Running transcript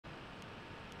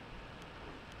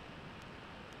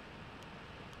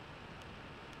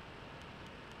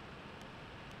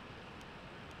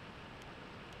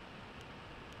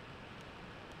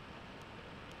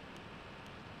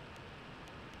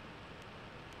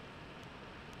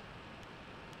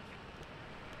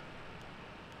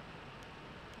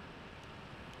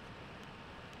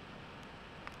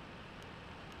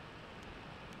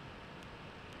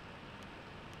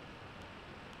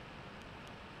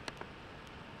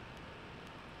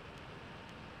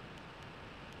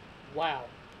Wow.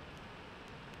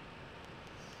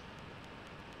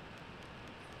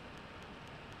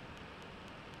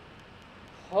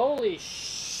 Holy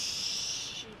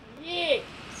shit.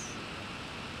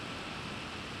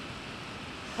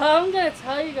 I'm gonna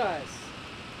tell you guys.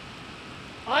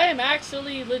 I am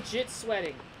actually legit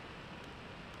sweating.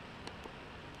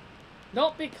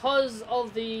 Not because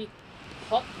of the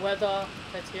hot weather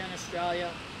that's here in Australia.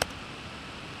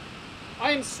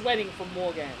 I am sweating from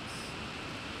Wargames.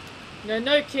 No,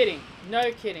 no kidding.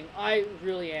 No kidding. I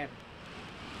really am.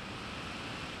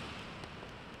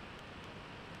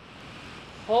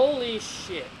 Holy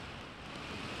shit.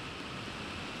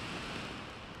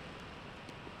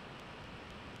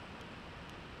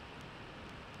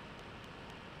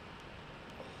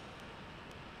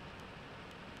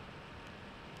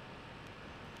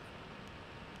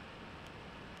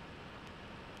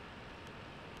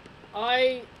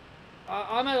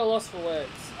 I'm at a loss for words.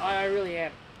 I really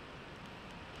am.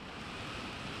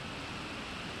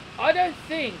 I don't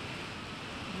think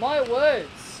my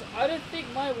words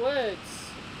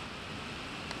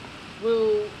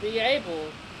will be able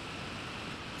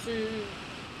to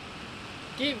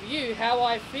give you how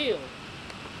I feel.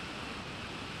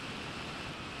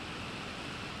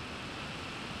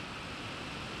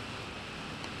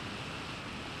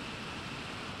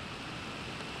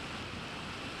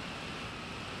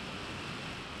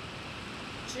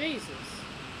 Jesus.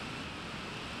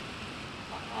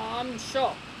 I'm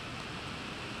shocked.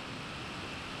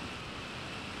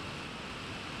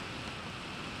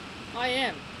 I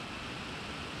am.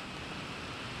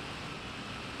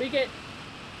 We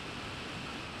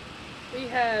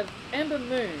have Ember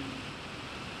Moon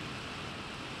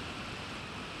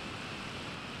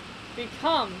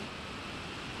becoming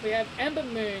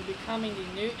the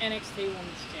new NXT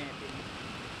Women's Champion,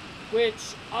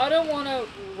 which I don't want to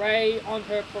ray on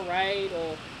her parade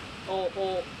or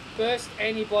burst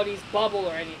anybody's bubble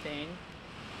or anything.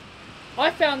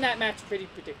 I found that match pretty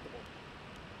predictable.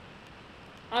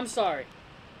 I'm sorry.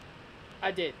 I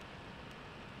did.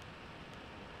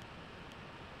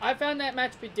 I found that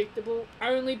match predictable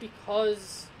only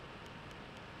because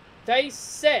they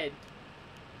said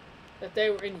that they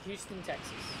were in Houston,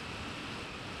 Texas.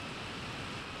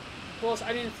 Of course,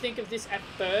 I didn't think of this at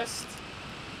first,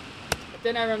 but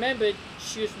then I remembered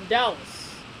she was from Dallas.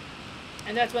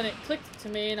 And that's when it clicked to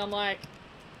me, and I'm like,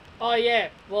 oh yeah,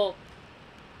 well,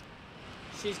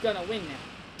 she's gonna win now.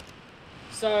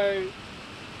 So,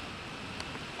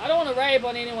 I don't want to rave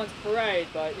on anyone's parade,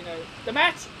 but, you know, the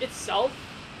match itself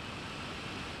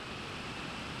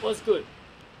was good.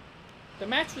 The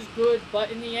match was good,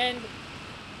 but in the end,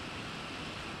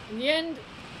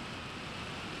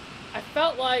 I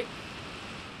felt like,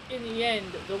 in the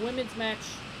end, the women's match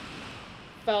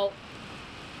felt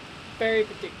very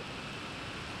predictable.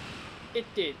 It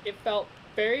did. It felt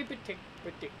very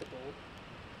predictable.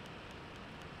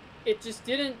 It just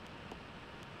didn't...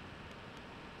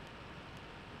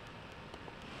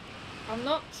 I'm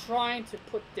not trying to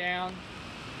put down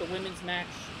the women's match.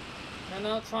 I'm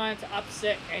not trying to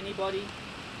upset anybody.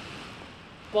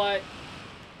 But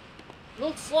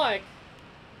looks like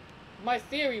my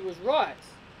theory was right.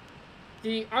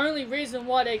 The only reason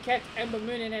why they kept Ember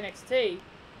Moon in NXT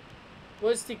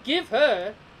was to give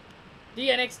her the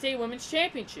NXT Women's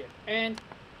Championship. And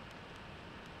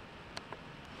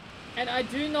I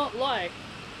do not like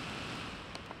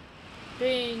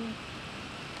being...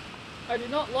 I do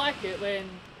not like it when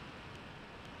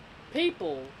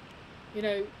people, you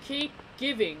know, keep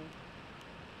giving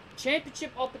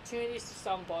championship opportunities to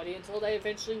somebody until they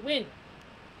eventually win.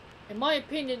 In my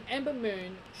opinion, Ember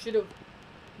Moon should have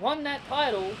won that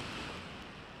title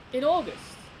in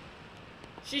August.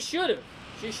 She should have.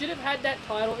 She should have had that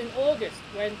title in August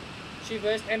when she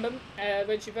versed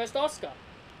Asuka.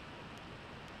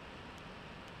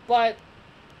 But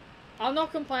I'm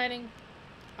not complaining.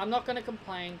 I'm not going to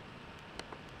complain.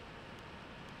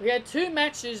 We had two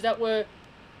matches that were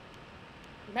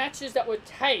taped that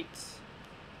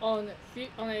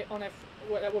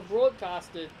were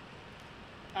broadcasted.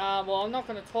 Well, I'm not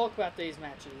going to talk about these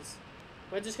matches.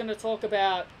 We're just going to talk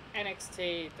about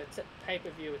NXT, the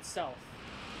pay-per-view itself.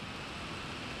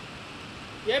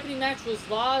 The opening match was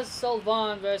Lars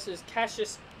Sullivan versus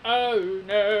Cassius. Oh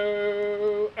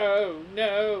no! Oh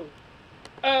no!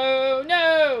 Oh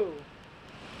no!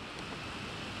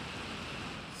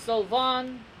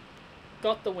 Sullivan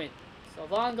got the win.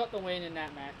 Sullivan got the win in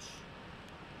that match.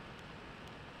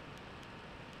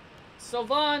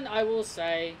 Sullivan, I will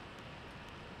say,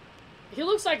 he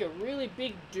looks like a really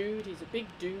big dude. He's a big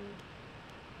dude.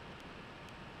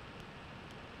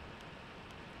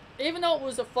 even though it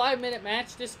was a 5-minute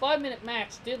match, this 5-minute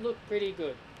match did look pretty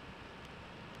good.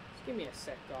 Just give me a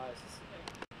sec, guys.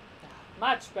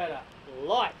 Much better.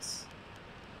 Lights.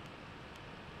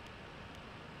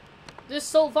 This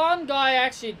Sylvan guy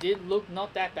actually did look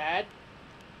not that bad.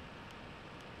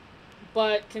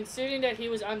 But considering that he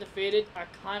was undefeated, I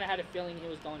kind of had a feeling he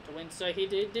was going to win. So he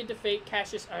did defeat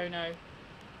Cassius Ono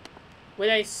with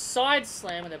a side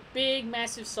slam, with a big,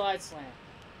 massive side slam.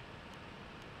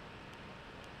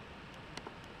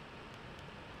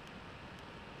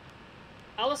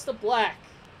 Aleister Black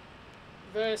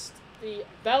versus the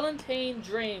Valentine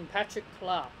Dream, Patrick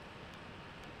Clark.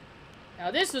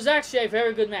 Now this was actually a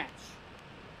very good match.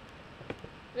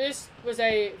 This was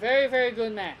a very, very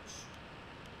good match.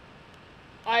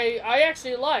 I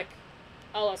actually like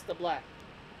Aleister Black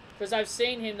because I've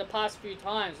seen him the past few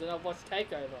times when I've watched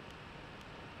Takeover.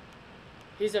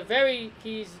 He's very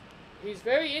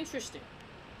interesting.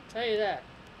 I'll tell you that.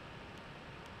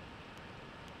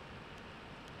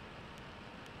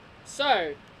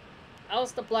 So,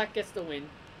 Aleister Black gets the win.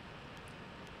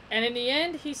 And in the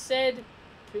end, he said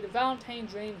to the Valentine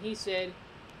Dream, he said...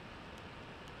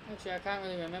 Actually, I can't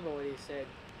really remember what he said.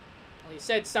 Well, he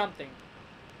said something.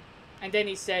 And then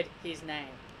he said his name,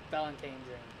 Valentine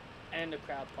Dream. And the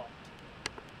crowd popped.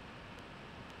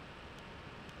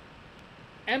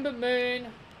 Ember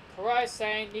Moon, Karai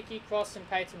Sane, Nikki Cross, and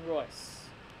Peyton Royce.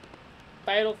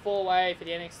 Fatal 4-way for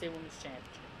the NXT Women's Championship.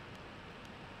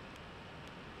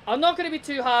 I'm not going to be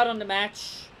too hard on the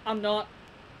match. I'm not.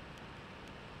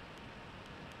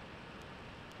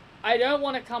 I don't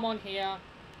want to come on here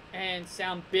and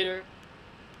sound bitter,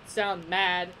 sound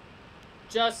mad,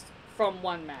 just from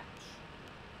one match.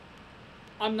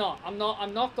 I'm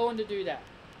not going to do that.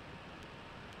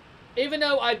 Even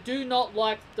though I do not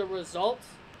like the results,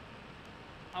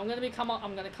 I'm going to come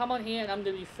on here and I'm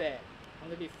going to be fair. I'm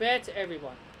going to be fair to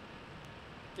everyone.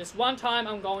 Just one time,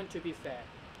 I'm going to be fair.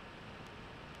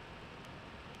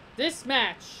 This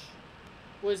match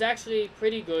was actually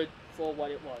pretty good for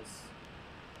what it was.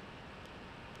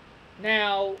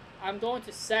 Now, I'm going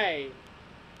to say...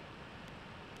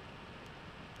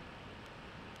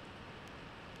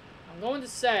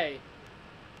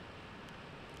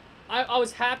 I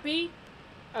was happy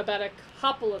about a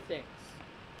couple of things.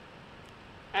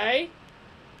 A,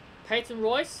 Peyton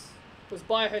Royce was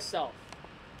by herself.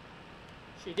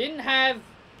 She didn't have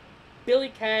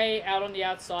Billie Kay out on the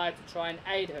outside to try and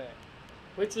aid her,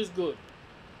 which was good.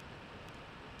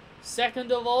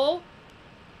 Second of all,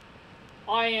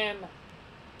 I am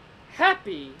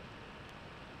happy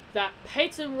that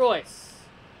Peyton Royce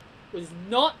was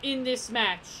not in this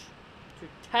match to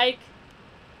take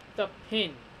the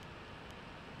pin.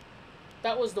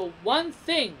 That was the one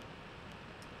thing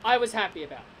I was happy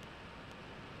about.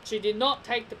 She did not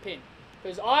take the pin.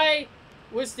 Because I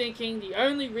was thinking the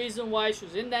only reason why she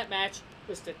was in that match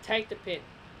was to take the pin.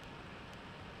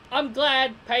 I'm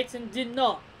glad Peyton did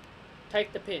not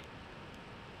take the pin.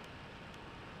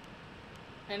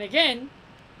 And again,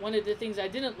 one of the things I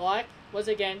didn't like was,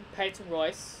 again, Peyton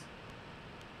Royce.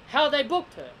 How they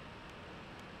booked her.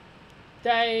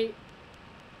 They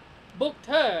booked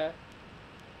her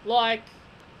like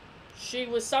she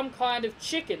was some kind of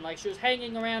chicken, like she was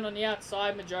hanging around on the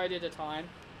outside majority of the time,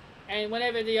 and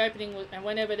whenever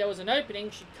there was an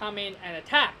opening, she'd come in and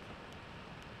attack.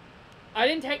 I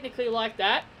didn't technically like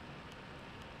that,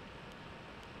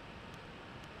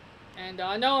 and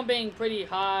I know I'm being pretty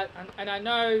hard, and I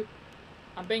know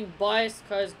I'm being biased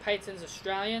because Peyton's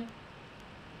Australian,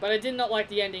 but I did not like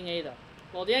the ending either.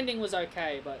 Well, the ending was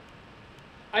okay, but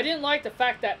I didn't like the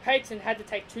fact that Peyton had to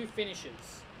take 2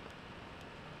 finishes.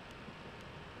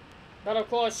 But of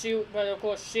course,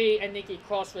 she and Nikki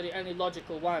Cross were the only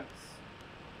logical ones.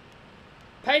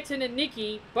 Peyton and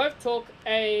Nikki both took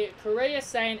a Korea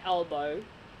Sane elbow,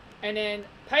 and then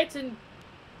Peyton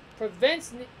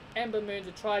prevents Ember Moon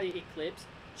to try the Eclipse.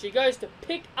 She goes to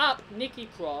pick up Nikki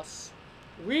Cross,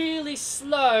 really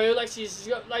slow, like she's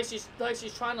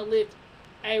trying to lift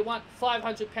a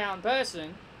 500-pound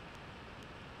person.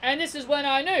 And this is when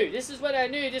I knew. This was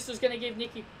going to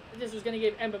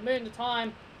give Ember Moon the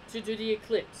time to do the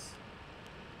Eclipse.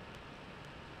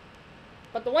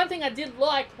 But the one thing I did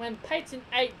like, when Peyton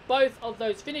ate both of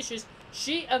those finishes,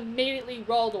 she immediately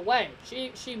rolled away.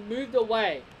 She moved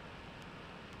away.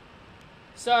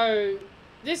 So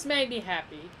this made me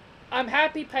happy. I'm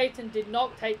happy Peyton did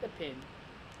not take the pin.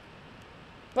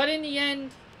 But in the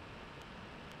end,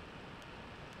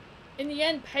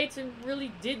 Peyton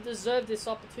really did deserve this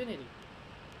opportunity.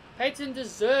 Peyton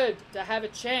deserved to have a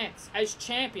chance as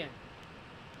champion.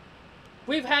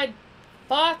 We've had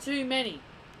far too many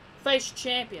face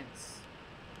champions.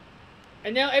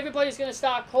 And now everybody's going to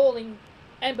start calling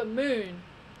Ember Moon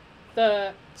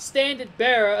the standard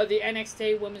bearer of the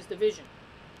NXT Women's Division.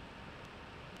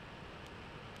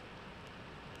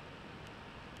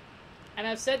 And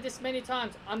I've said this many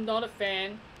times, I'm not a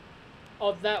fan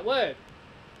of that word.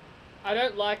 I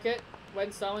don't like it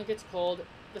when someone gets called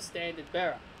the standard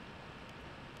bearer.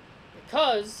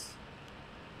 Because,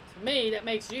 to me, that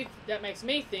makes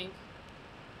me think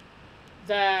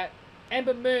that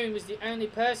Ember Moon was the only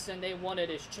person they wanted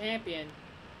as champion,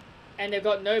 and they've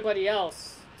got nobody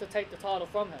else to take the title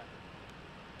from her.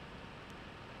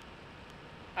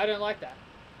 I don't like that.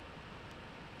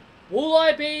 Will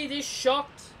I be this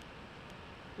shocked?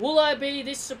 Will I be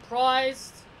this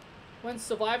surprised when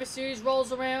Survivor Series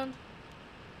rolls around?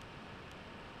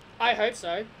 I hope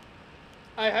so.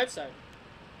 I hope so.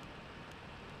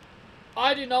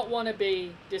 I do not want to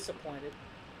be disappointed.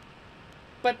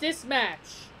 But this match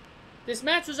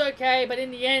was okay, but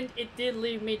in the end, it did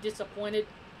leave me disappointed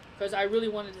because I really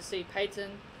wanted to see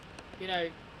Peyton, you know,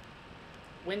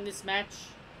 win this match.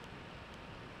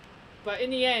 But in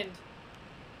the end,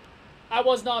 I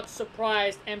was not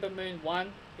surprised Ember Moon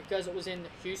won because it was in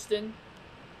Houston.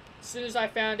 As soon as I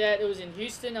found out it was in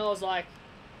Houston, I was like,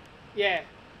 yeah,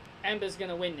 Ember's going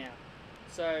to win now.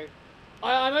 So,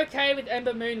 I'm okay with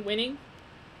Ember Moon winning.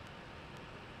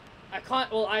 I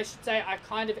kind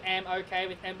of am okay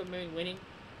with Ember Moon winning.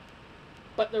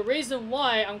 But the reason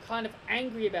why I'm kind of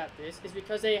angry about this is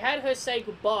because they had her say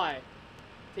goodbye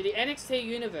to the NXT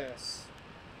Universe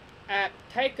at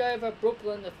Takeover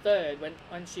Brooklyn the 3rd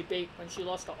when she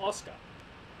lost to Asuka.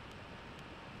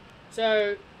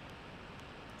 So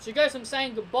she goes from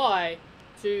saying goodbye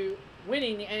to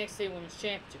winning the NXT Women's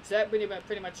Championship. So that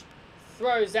pretty much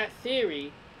throws that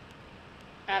theory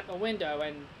out the window.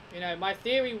 And you know, my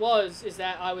theory is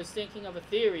that I was thinking of a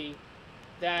theory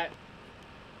that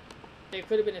there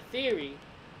could have been a theory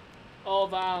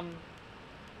of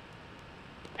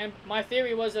and my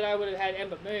theory was that I would have had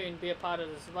Ember Moon be a part of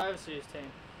the Survivor Series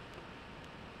team.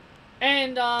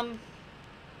 And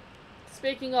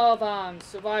speaking of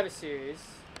Survivor Series,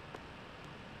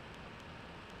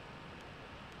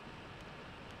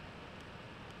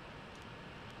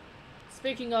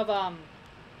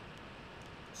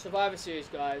 Survivor Series,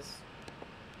 guys,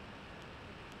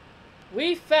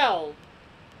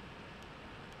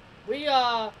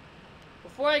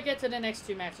 before I get to the next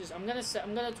two matches, I'm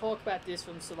gonna talk about this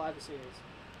from Survivor Series.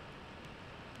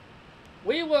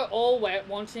 We were all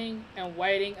wanting and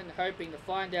waiting and hoping to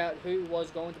find out who was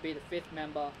going to be the 5th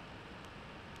member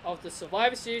of the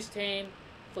Survivor Series team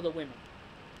for the women.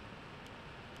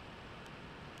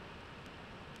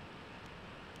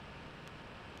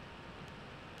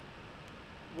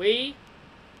 We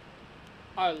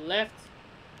are left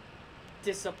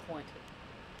disappointed.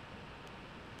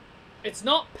 It's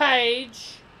not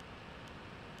Paige.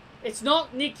 It's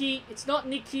not Nikki. It's not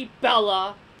Nikki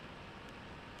Bella.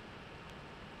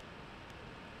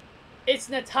 It's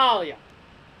Natalya.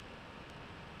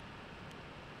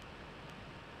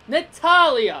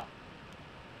 Natalya.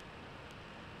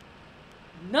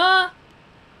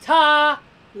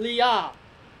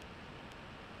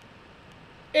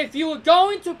 If you were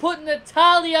going to put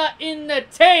Natalya in the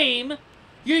team,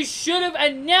 you should have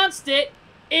announced it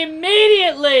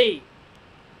immediately.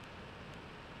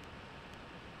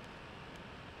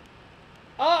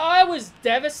 I was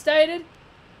devastated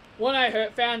when I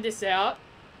found this out.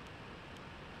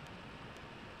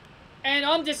 And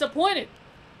I'm disappointed.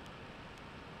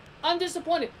 I'm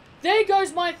disappointed. There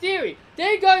goes my theory.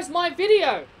 There goes my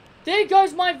video. There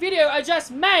goes my video I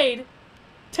just made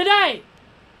today.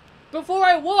 Before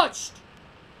I watched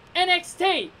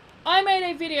NXT. I made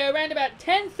a video around about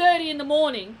 10:30 in the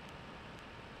morning.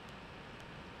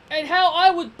 And how I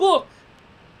would book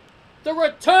the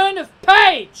return of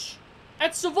Paige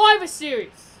at Survivor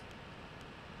Series.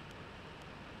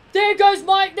 There goes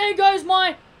my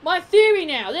theory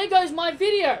now. There goes my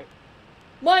video.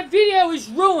 My video is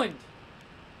ruined.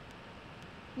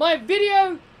 My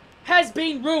video has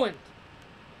been ruined.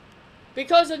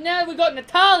 Because of now we've got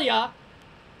Natalya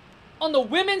on the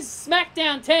women's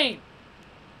SmackDown team.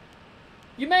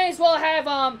 You may as well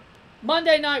have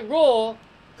Monday Night Raw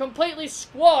completely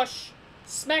squash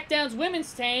SmackDown's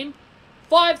women's team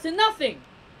 5-0.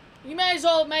 You may as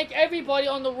well make everybody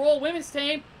on the Raw women's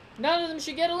team, none of them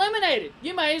should get eliminated.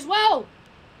 You may as well.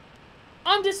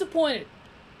 I'm disappointed.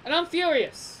 And I'm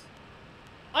furious.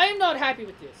 I am not happy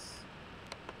with this.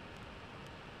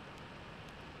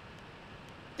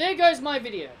 There goes my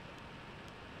video.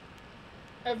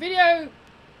 A video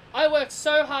I worked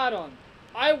so hard on.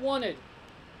 I wanted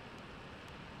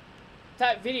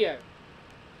that video.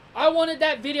 I wanted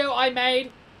that video I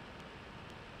made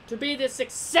to be the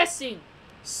successing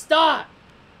start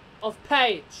of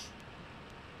Paige.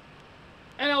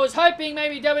 And I was hoping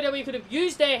maybe WWE could have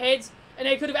used their heads and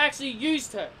they could have actually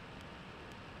used her.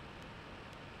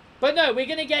 But no, we're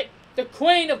going to get the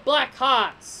Queen of Black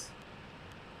Hearts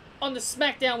on the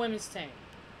SmackDown Women's team.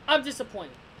 I'm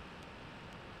disappointed.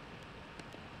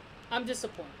 I'm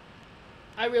disappointed.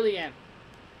 I really am.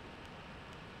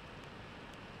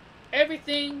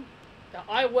 Everything that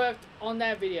I worked on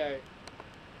that video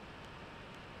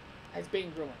has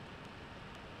been ruined.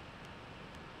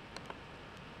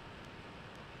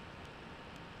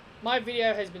 My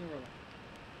video has been ruined.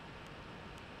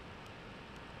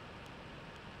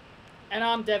 And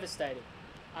I'm devastated.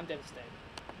 I'm devastated.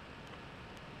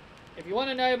 If you want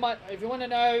to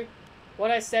know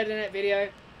what I said in that video,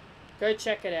 go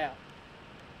check it out.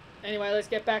 Anyway, let's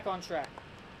get back on track.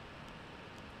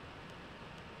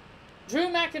 Drew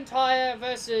McIntyre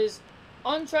versus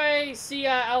Andre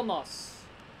Cia Almas.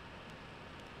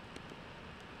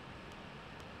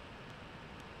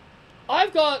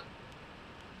 I've got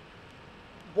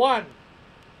one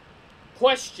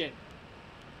question.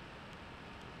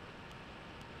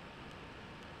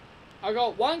 I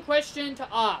got one question to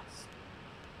ask.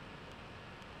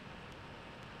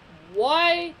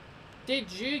 Why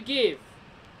did you give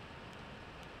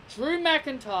Drew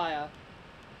McIntyre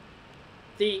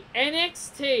the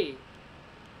NXT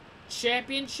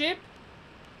Championship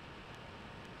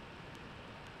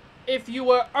if you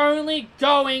were only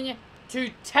going to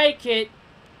take it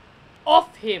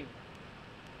off him?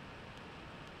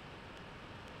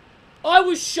 I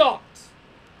was shocked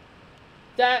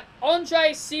that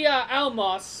Andre Cia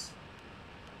Almas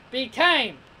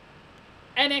became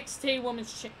NXT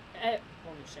Women's Champion.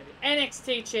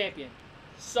 NXT Champion.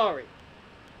 Sorry.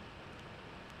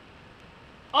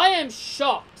 I am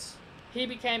shocked he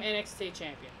became NXT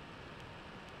Champion.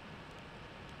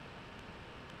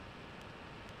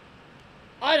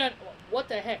 I don't... What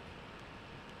the heck?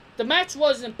 The match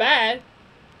wasn't bad.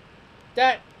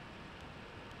 That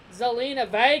Zelina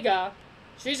Vega,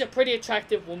 she's a pretty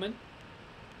attractive woman.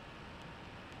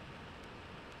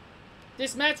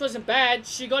 This match wasn't bad.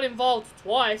 She got involved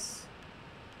twice.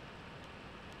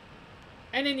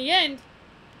 And in the end,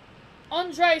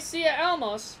 Andre Cia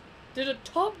Almas did a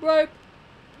top rope,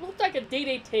 looked like a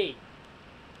DDT.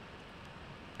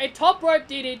 A top rope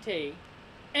DDT,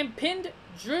 and pinned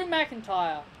Drew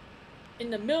McIntyre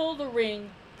in the middle of the ring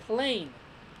clean.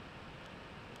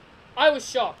 I was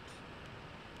shocked.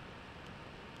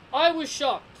 I was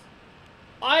shocked.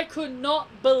 I could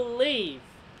not believe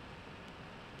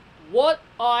what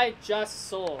I just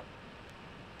saw.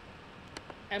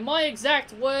 And my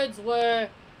exact words were,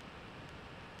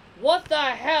 what the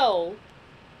hell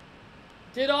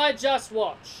did I just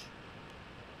watch?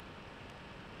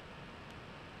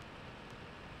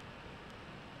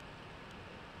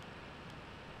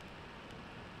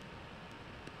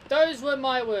 Those were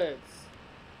my words.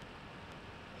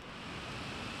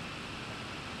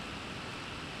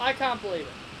 I can't believe it.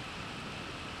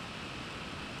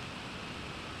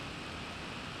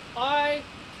 I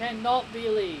cannot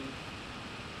believe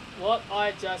what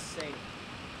I just seen.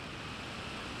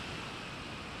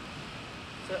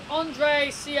 So Andre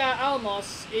Cia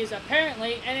Almas is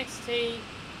apparently NXT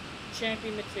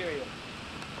champion material.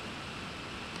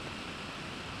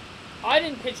 I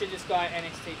didn't picture this guy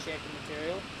NXT champion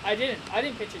material. I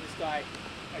didn't picture this guy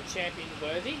a champion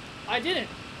worthy. I didn't.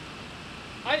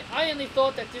 I only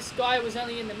thought that this guy was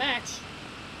only in the match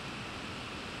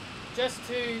just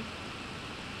to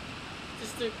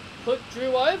put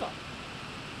Drew over.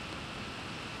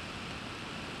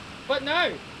 But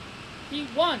no, he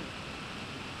won.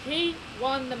 He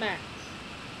won the match.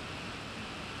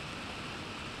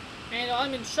 And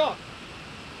I'm in shock.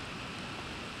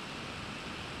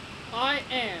 I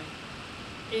am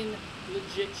in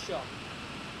legit shock.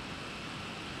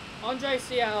 Andre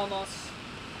Cia Almas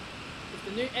is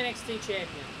the new NXT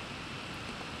champion.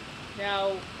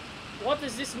 Now, what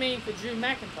does this mean for Drew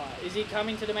McIntyre? Is he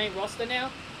coming to the main roster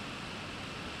now?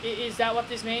 Is that what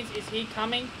this means? Is he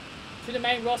coming to the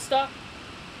main roster?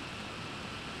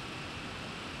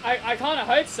 I kind of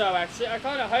hope so, actually. I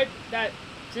kind of hope that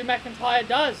Drew McIntyre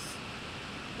does.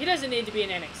 He doesn't need to be in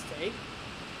NXT.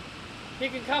 He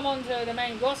can come onto the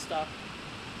main roster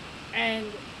and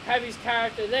have his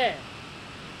character there.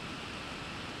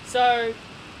 So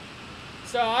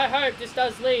I hope this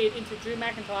does lead into Drew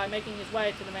McIntyre making his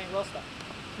way to the main roster.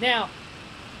 Now,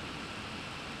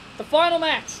 the final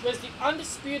match was the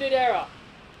Undisputed Era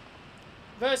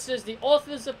versus the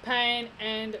Authors of Pain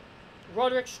and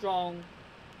Roderick Strong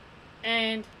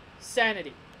and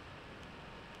Sanity.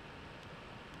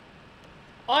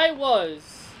 I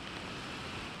was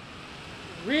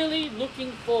really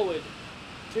looking forward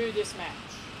to this match.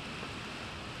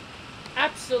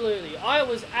 Absolutely. I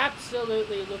was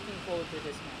absolutely looking forward to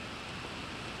this match.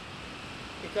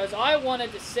 Because I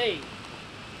wanted to see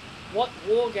what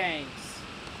Wargames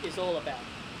is all about.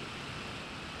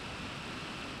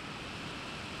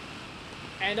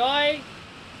 And I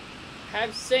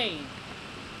have seen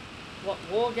what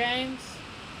Wargames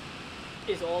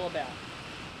is all about.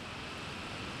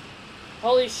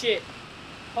 Holy shit.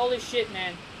 Holy shit,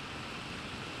 man.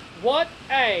 What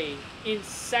a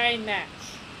insane match.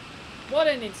 What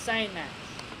an insane match.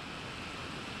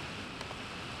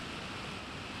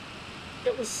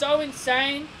 It was so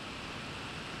insane.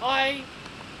 I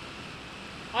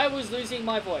was losing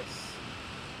my voice.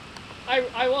 I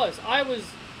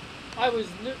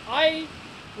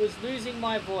was losing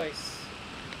my voice.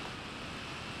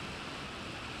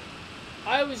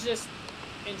 I was just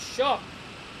in shock.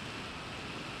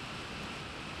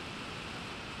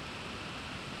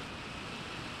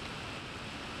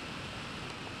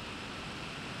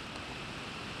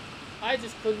 I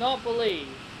just could not believe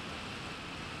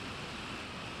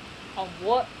on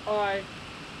what I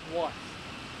watched.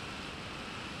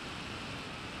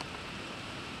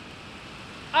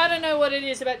 I don't know what it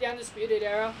is about the Undisputed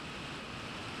Era.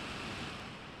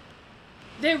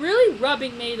 They're really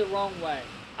rubbing me the wrong way.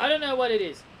 I don't know what it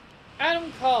is.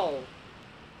 Adam Cole.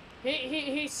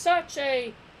 He's such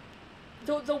a...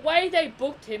 The way they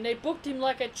booked him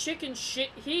like a chicken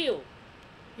shit heel.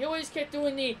 He always kept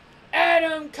doing the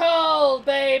Adam Cole,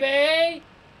 baby!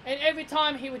 And every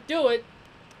time he would do it,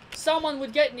 someone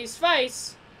would get in his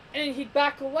face, and then he'd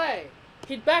back away.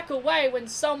 He'd back away when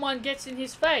someone gets in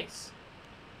his face.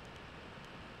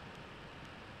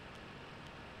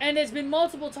 And there's been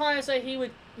multiple times that he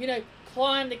would, you know,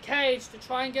 climb the cage to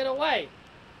try and get away.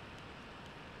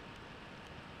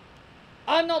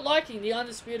 I'm not liking the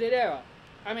Undisputed Era.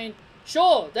 I mean,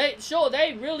 sure,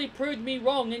 they really proved me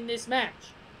wrong in this match.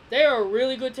 They are a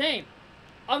really good team.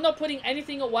 I'm not putting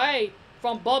anything away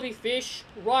from Bobby Fish,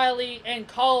 Riley, and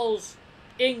Cole's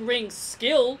in-ring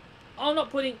skill. I'm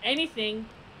not putting anything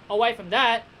away from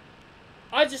that.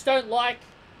 I just don't like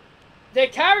their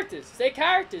characters.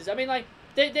 I mean, like,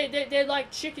 they're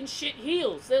like chicken shit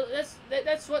heels.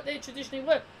 That's what they traditionally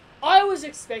were. I was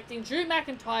expecting Drew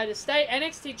McIntyre to stay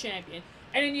NXT champion,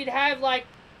 and then you'd have like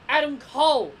Adam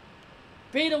Cole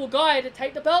be the guy to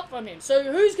take the belt from him. So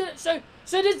who's gonna? So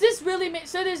does this really mean?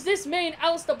 So does this mean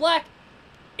Aleister Black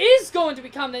is going to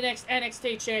become the next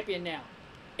NXT champion now?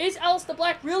 Is Aleister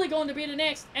Black really going to be the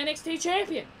next NXT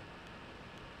champion?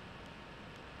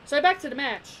 So back to the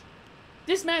match.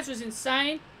 This match was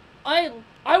insane. I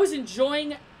was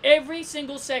enjoying every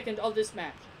single second of this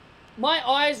match. My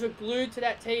eyes were glued to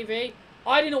that TV.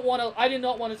 I did not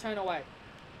want to turn away.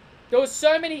 There were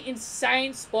so many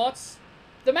insane spots.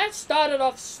 The match started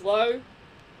off slow.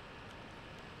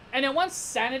 And then once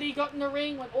Sanity got in the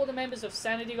ring, when all the members of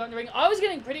Sanity got in the ring, I was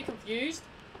getting pretty confused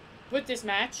with this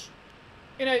match.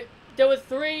 You know, there were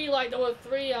three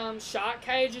shark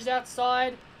cages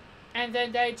outside, and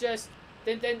then they just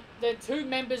then the two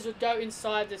members would go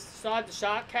inside the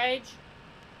shark cage.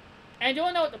 And you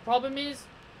wanna know what the problem is?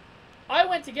 I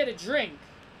went to get a drink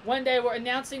when they were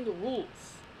announcing the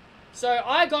rules. So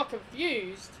I got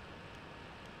confused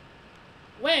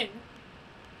when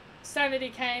Sanity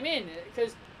came in,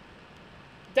 because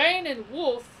Dane and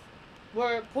Wolf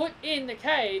were put in the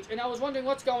cage, and I was wondering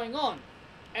what's going on.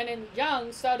 And then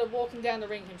Young started walking down the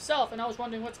ring himself, and I was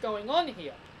wondering what's going on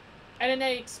here. And then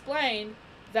they explained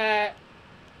that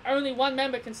only one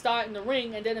member can start in the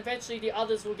ring, and then eventually the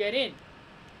others will get in.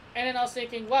 And then I was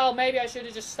thinking, well, maybe I should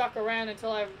have just stuck around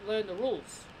until I learned the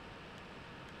rules.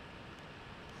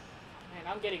 Man,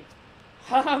 I'm getting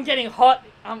hot. I'm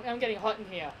getting hot in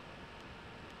here.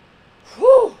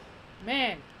 Whew!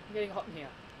 Man, I'm getting hot in here.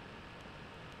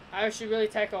 I should really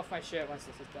take off my shirt once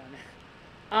this is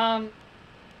done.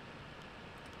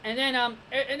 And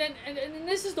then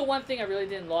this is the one thing I really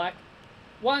didn't like.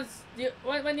 When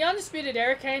the Undisputed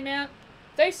Era came out,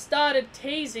 they started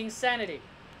teasing Sanity.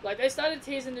 Like, they started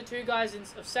teasing the two guys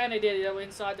of Sanity that were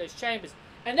inside those chambers.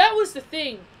 And that was the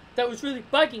thing that was really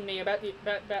bugging me about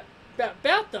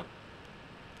them.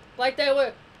 Like, they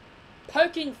were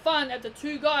poking fun at the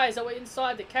two guys that were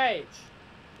inside the cage.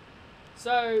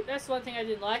 So, that's one thing I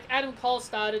didn't like. Adam Cole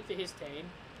started for his team.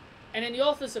 And then the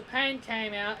Authors of Pain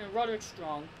came out, and Roderick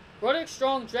Strong. Roderick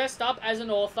Strong dressed up as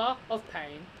an author of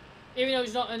Pain, even though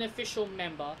he's not an official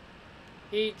member.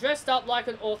 He dressed up like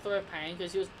an author of Pain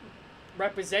because he was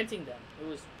representing them. It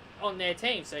was on their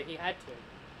team, so he had to.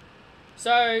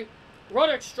 So,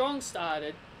 Roderick Strong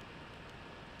started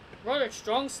for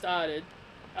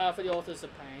the Authors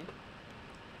of Pain.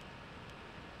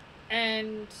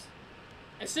 And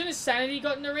as soon as Sanity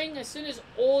got in the ring, as soon as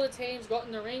all the teams got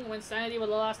in the ring, when Sanity were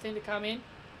the last team to come in,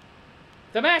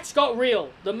 the match got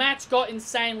real. The match got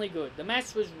insanely good. The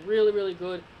match was really, really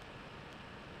good.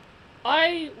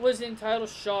 I was in total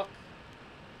shock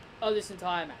of this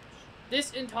entire match.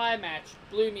 This entire match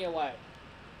blew me away.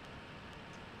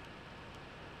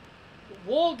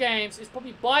 Wargames is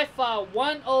probably by far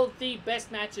one of the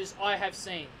best matches I have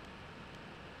seen.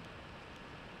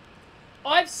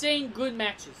 I've seen good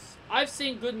matches. I've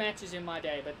seen good matches in my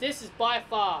day, but this is by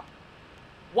far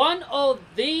one of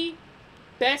the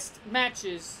best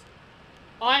matches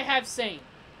I have seen.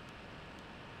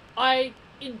 I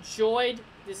enjoyed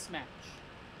this match.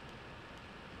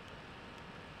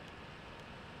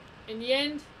 In the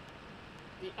end,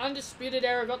 the Undisputed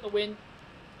Era got the win.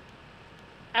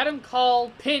 Adam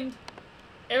Cole pinned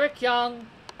Eric Young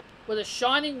with a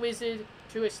Shining Wizard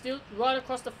to a steel right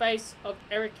across the face of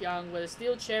Eric Young with a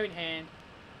steel chair in hand.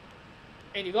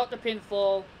 And he got the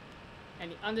pinfall,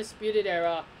 and the Undisputed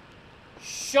Era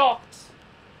shocked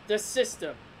the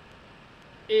system.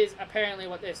 Is apparently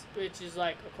what this, which is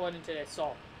like according to their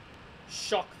song,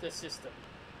 shock the system.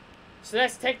 So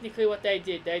that's technically what they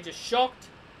did. They just shocked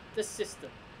the system.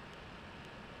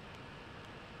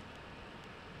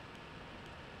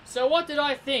 So what did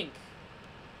I think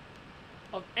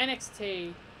of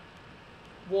NXT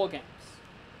Wargames?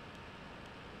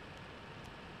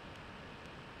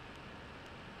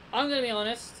 I'm going to be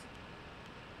honest.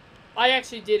 I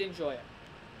actually did enjoy it.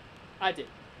 I did.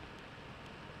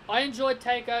 I enjoyed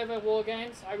Takeover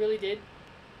Wargames. I really did.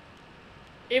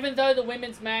 Even though the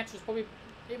women's match was probably...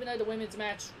 Even though the women's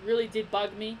match really did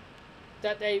bug me,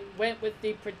 that they went with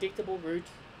the predictable route.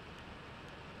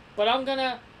 But I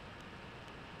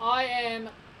am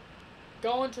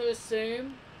going to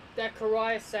assume that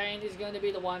Karai Sane is going to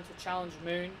be the one to challenge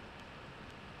Moon.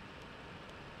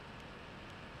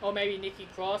 Or maybe Nikki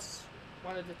Cross.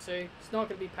 One of the two. It's not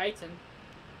going to be Peyton.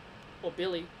 Or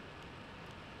Billy.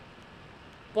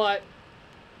 But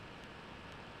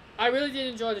I really did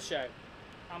enjoy the show.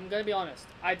 I'm going to be honest.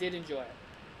 I did enjoy it.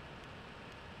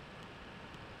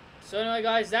 So anyway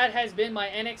guys, that has been my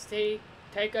NXT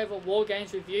TakeOver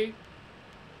Wargames review.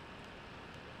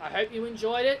 I hope you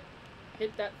enjoyed it.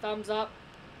 Hit that thumbs up.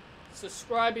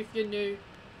 Subscribe if you're new.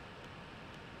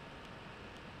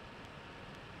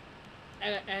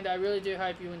 And I really do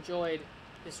hope you enjoyed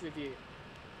this review.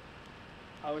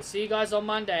 I will see you guys on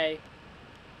Monday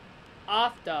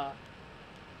after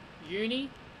uni.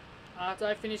 After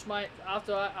I finish my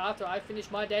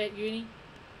day at uni.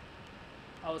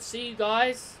 I will see you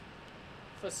guys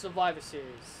for Survivor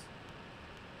Series.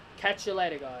 Catch you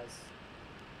later, guys.